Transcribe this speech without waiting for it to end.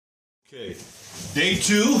Okay, day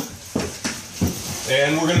 2,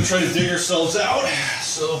 and we're going to try to dig ourselves out.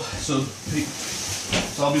 So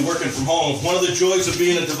I'll be working from home. One of the joys of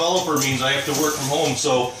being a developer means I have to work from home.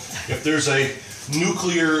 So if there's a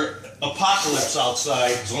nuclear apocalypse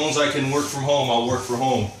outside, as long as I can work from home, I'll work from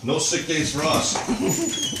home. No sick days for us.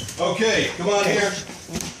 Okay, come on here.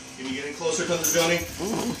 Can you get in closer to the Johnny?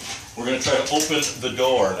 We're going to try to open the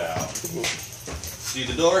door now. See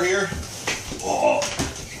the door here? Oh.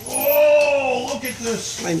 Whoa, look at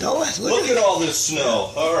this. I know it. Look at all this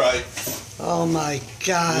snow. All right. Oh my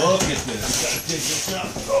God. Look at this. Gotta dig this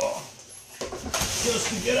out. Oh. Just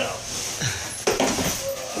to get out.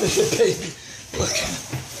 Look at baby. Look.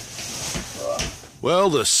 Well,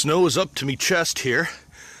 the snow is up to me chest here.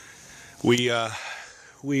 The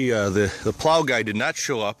plow guy did not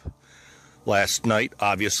show up last night,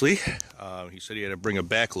 obviously. He said he had to bring a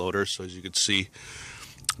backloader, so as you can see,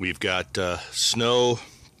 we've got snow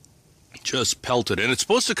just pelted, and it's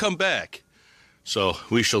supposed to come back, so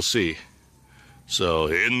we shall see. So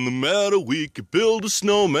in the meadow we could build a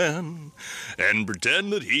snowman and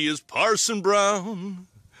pretend that he is Parson Brown.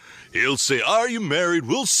 He'll say, "Are you married?"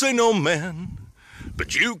 We'll say, "No, man,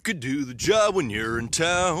 but you could do the job when you're in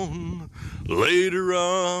town." Later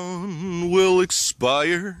on we'll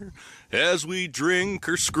expire as we drink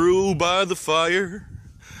or screw by the fire.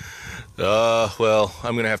 Well,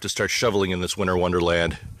 I'm gonna have to start shoveling in this winter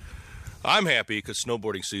wonderland. I'm happy because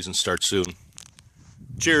snowboarding season starts soon.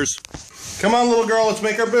 Cheers. Come on, little girl, let's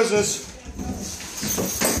make our business.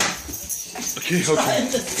 Okay.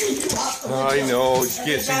 I know, she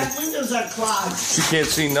can't see. The windows are clogged. She can't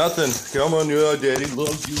see nothing. Come on, yeah, Daddy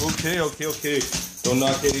loves you. Okay. Don't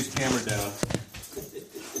knock Daddy's camera down.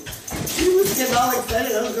 She was getting all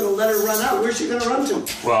excited. I was going to let her run out. Where's she going to run to?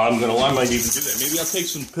 Well, I might even do that. Maybe I'll take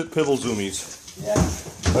some pivel zoomies. Yeah.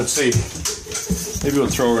 Let's see. Maybe we'll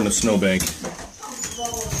throw her in a snowbank.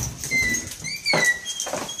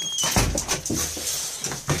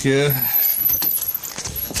 Yeah.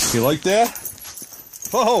 You like that?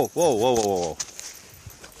 Whoa.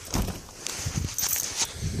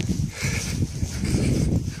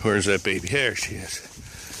 Where's that baby? There she is.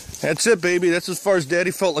 That's it, baby. That's as far as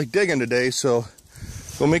Daddy felt like digging today, so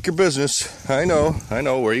go make your business. I know.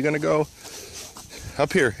 Where are you going to go?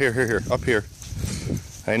 Up here. Up here.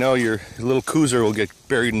 I know your little cruiser will get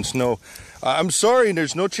buried in snow. I'm sorry,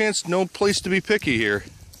 there's no place to be picky here.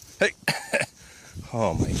 Hey.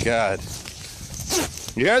 Oh, my God.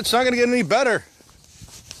 Yeah, it's not going to get any better.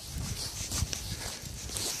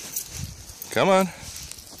 Come on.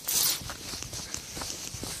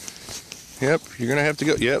 Yep, you're going to have to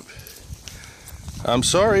go. Yep. I'm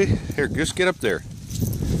sorry. Here, just get up there.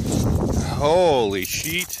 Holy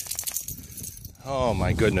sheet. Oh,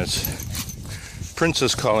 my goodness.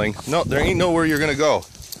 Princess calling. No, there ain't nowhere you're going to go.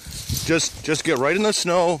 Just get right in the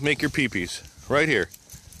snow, make your pee-pees. Right here.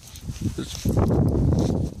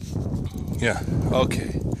 Yeah,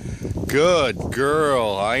 okay. Good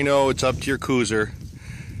girl. I know it's up to your cruiser.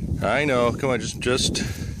 I know. Come on, just...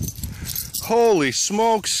 Holy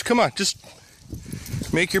smokes. Come on, just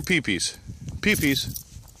make your pee-pees. Pee-pees.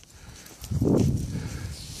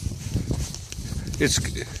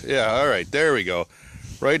 Yeah, all right, there we go.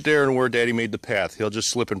 Right there and where Daddy made the path. He'll just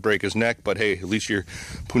slip and break his neck, but hey, at least your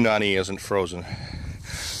punani isn't frozen.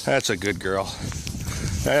 That's a good girl.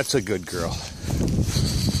 That's a good girl.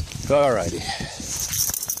 Alrighty.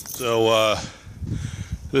 So,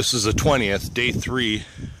 this is the 20th, day 3,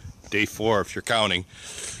 day 4 if you're counting.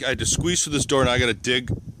 I had to squeeze through this door, and I got to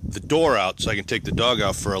dig the door out so I can take the dog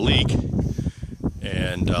out for a leak.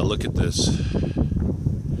 And look at this.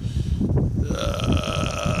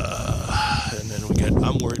 And then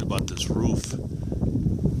I'm worried about this roof.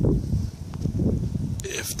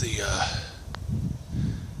 If the,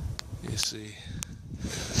 you see,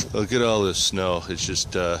 look at all this snow. It's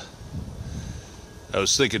just, I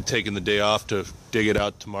was thinking taking the day off to dig it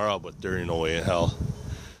out tomorrow, but there ain't no way in hell.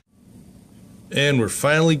 And we're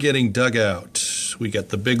finally getting dug out. We got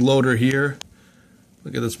the big loader here.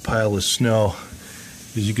 Look at this pile of snow.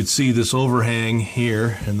 As you can see, this overhang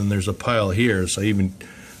here, and then there's a pile here, so I even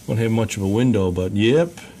don't have much of a window, but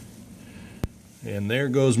yep. And there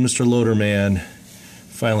goes Mr. Loader Man.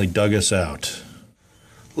 Finally dug us out.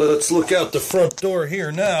 Let's look out the front door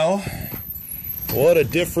here now. What a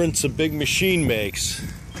difference a big machine makes.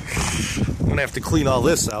 I'm gonna have to clean all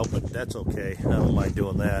this out, but that's okay. I don't mind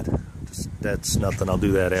doing that. That's nothing. I'll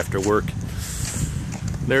do that after work.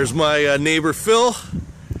 There's my neighbor Phil.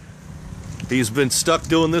 He's been stuck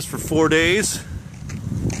doing this for 4 days.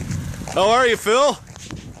 How are you, Phil?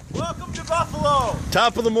 Welcome to Buffalo.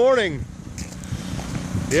 Top of the morning.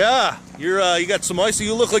 Yeah, You got some ice.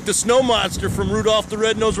 You look like the snow monster from Rudolph the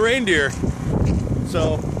Red-Nosed Reindeer.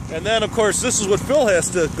 So, and then of course this is what Phil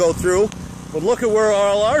has to go through. But look at where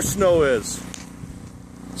all our snow is.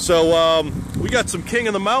 So we got some King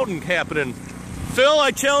of the Mountain happening. Phil,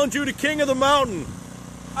 I challenge you to King of the Mountain.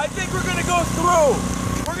 I think we're gonna go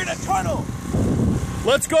through. We're gonna tunnel.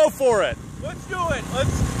 Let's go for it. Let's do it.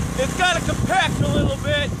 It's gotta compact a little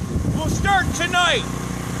bit. We'll start tonight.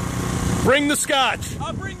 Bring the scotch.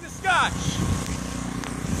 I'll bring the scotch.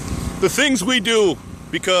 The things we do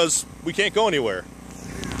because we can't go anywhere.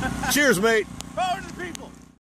 Cheers, mate.